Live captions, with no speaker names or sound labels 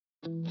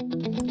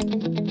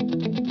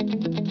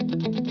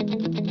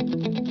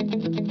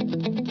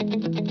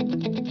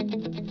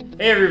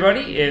Hey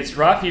everybody, it's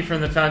Rafi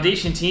from the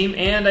Foundation team,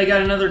 and I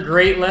got another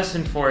great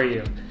lesson for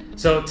you.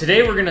 So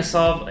today we're going to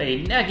solve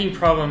a nagging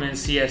problem in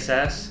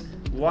CSS.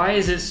 Why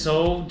is it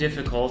so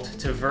difficult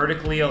to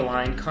vertically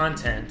align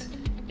content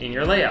in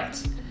your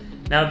layouts?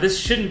 Now this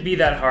shouldn't be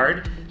that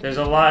hard. There's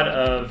a lot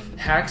of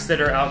hacks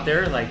that are out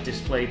there like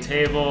display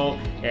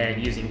table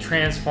and using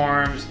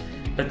transforms,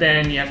 but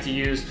then you have to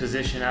use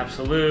position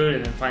absolute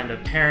and then find a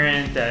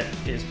parent that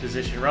is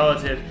position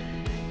relative.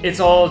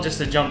 It's all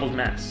just a jumbled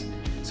mess.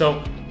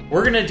 So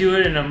we're going to do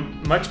it in a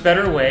much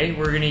better way.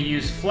 We're going to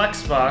use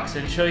Flexbox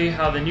and show you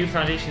how the new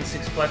Foundation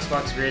 6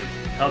 Flexbox grid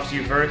helps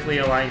you vertically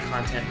align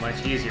content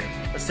much easier.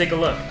 Let's take a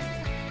look.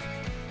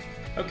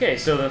 Okay,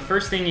 so the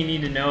first thing you need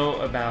to know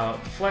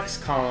about Flex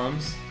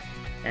columns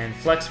and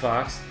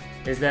Flexbox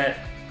is that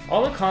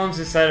all the columns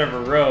inside of a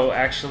row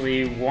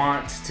actually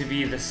want to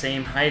be the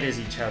same height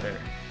as each other,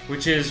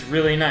 which is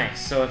really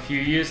nice. So if you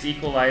used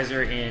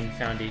equalizer in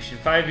Foundation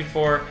 5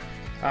 before,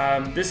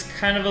 this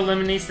kind of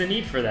eliminates the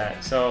need for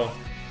that. So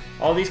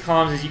all these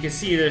columns, as you can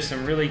see, there's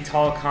some really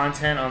tall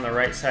content on the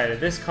right side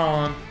of this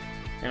column,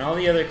 and all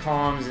the other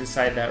columns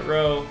inside that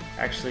row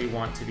actually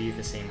want to be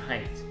the same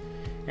height.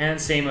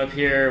 And same up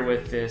here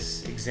with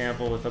this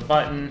example with a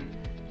button.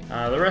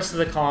 The rest of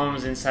the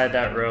columns inside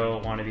that row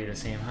want to be the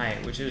same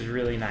height, which is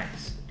really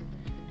nice.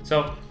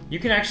 So you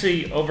can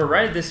actually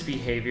override this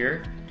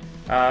behavior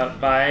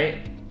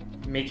by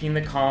making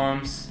the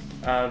columns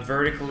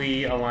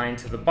vertically aligned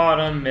to the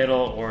bottom,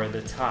 middle, or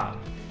the top.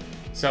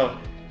 So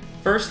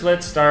first,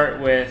 let's start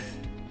with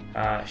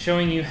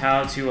showing you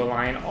how to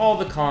align all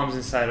the columns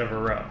inside of a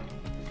row.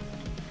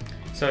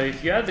 So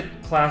if you add the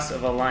class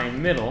of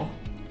align middle,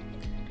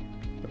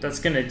 what that's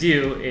going to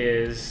do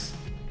is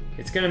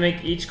it's going to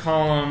make each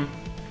column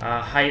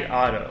height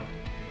auto.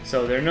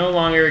 So they're no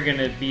longer going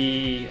to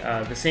be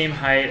the same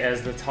height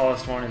as the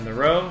tallest one in the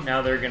row.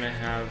 Now they're going to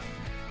have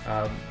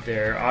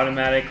they're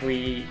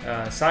automatically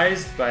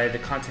sized by the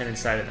content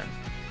inside of them.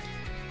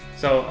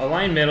 So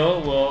align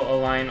middle will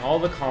align all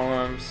the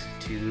columns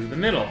to the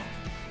middle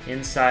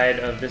inside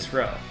of this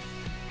row.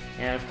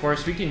 And of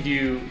course we can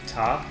do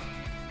top,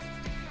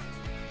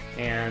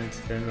 and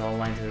then they'll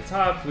align to the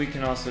top. We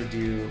can also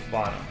do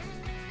bottom,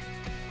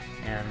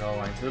 and they'll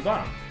align to the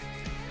bottom.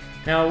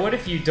 Now what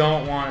if you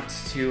don't want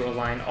to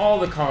align all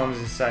the columns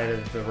inside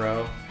of the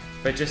row,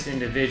 but just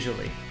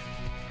individually?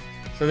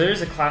 So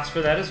there's a class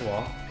for that as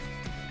well.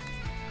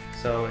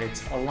 So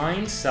it's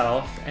align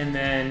self, and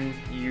then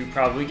you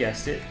probably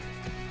guessed it,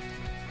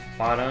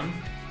 bottom,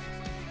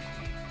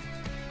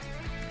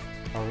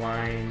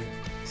 align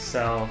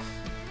self,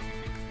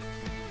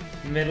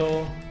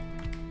 middle,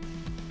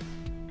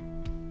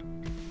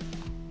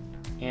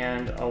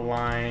 and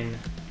align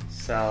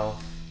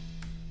self,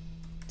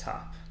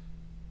 top.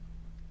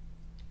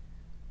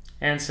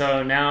 And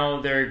so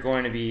now they're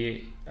going to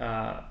be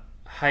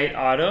height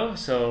auto,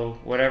 so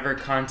whatever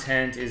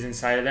content is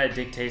inside of that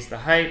dictates the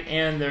height,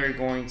 and they're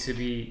going to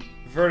be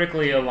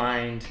vertically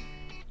aligned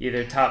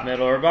either top,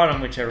 middle, or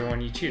bottom, whichever one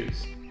you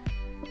choose.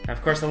 Now,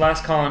 of course, the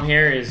last column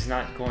here is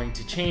not going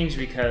to change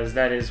because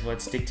that is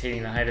what's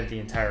dictating the height of the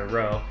entire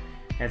row,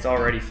 and it's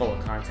already full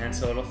of content,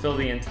 so it'll fill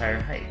the entire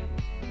height.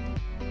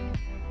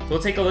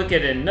 We'll take a look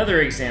at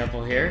another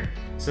example here.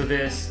 So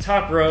this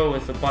top row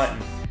with the button.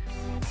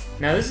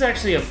 Now this is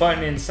actually a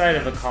button inside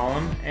of a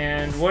column,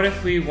 and what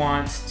if we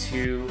want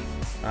to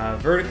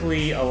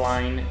vertically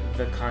align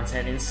the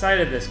content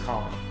inside of this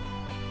column?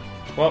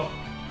 Well,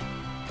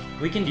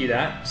 we can do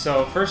that.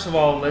 So first of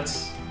all,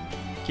 let's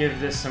give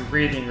this some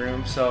breathing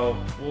room. So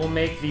we'll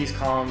make these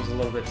columns a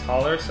little bit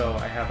taller. So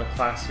I have a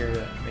class here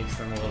that makes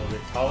them a little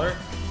bit taller.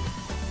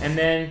 And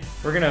then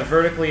we're going to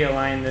vertically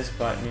align this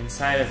button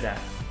inside of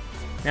that.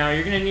 Now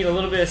you're going to need a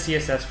little bit of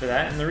CSS for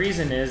that, and the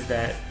reason is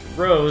that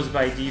rows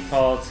by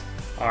default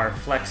are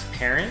flex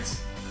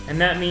parents, and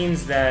that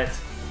means that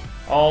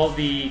all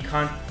the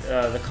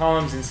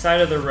columns inside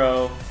of the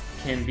row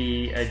can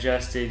be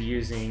adjusted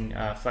using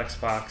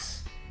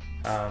Flexbox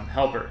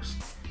helpers.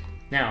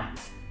 Now,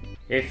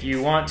 if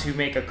you want to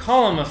make a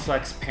column a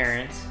flex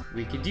parent,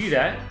 we could do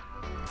that.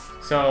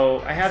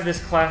 So I have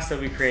this class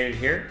that we created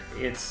here.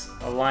 It's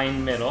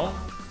align middle.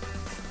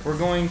 We're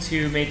going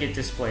to make it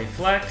display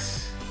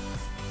flex,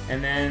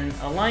 and then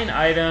align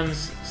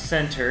items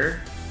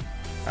center.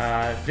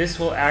 This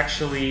will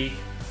actually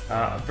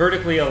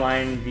vertically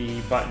align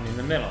the button in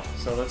the middle.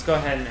 So let's go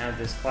ahead and add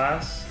this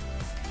class,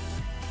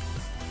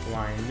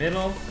 align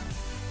middle.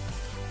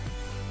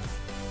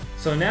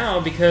 So now,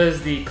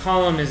 because the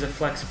column is a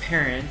flex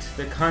parent,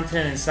 the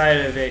content inside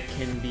of it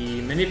can be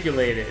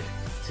manipulated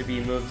to be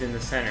moved in the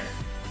center.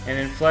 And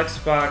in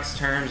Flexbox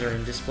terms, or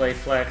in display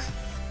flex,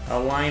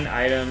 align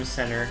item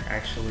center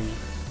actually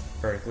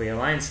vertically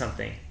aligns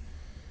something.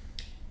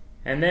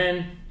 And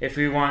then if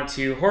we want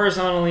to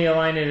horizontally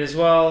align it as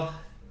well,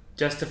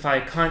 justify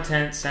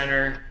content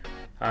center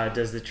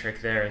does the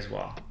trick there as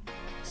well.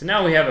 So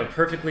now we have a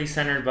perfectly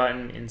centered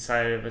button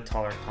inside of a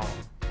taller column.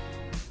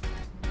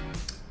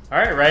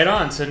 Alright, right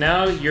on. So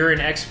now you're an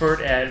expert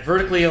at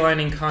vertically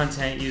aligning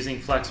content using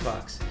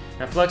Flexbox.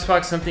 Now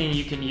Flexbox is something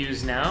you can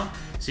use now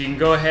So you can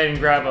go ahead and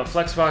grab a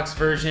Flexbox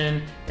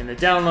version in the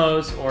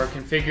downloads or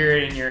configure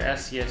it in your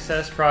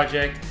SCSS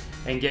project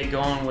and get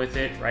going with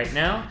it right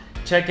now.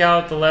 Check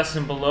out the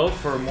lesson below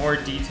for more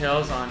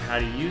details on how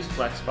to use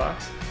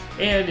Flexbox.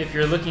 And if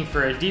you're looking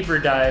for a deeper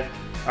dive,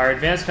 our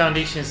Advanced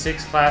Foundation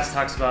 6 class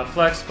talks about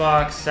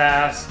Flexbox,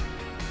 SAS,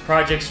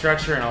 project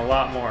structure, and a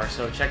lot more,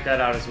 so check that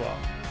out as well.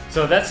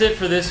 So that's it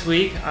for this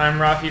week. I'm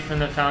Rafi from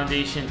the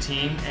Foundation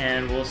team,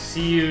 and we'll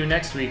see you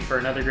next week for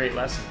another great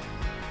lesson.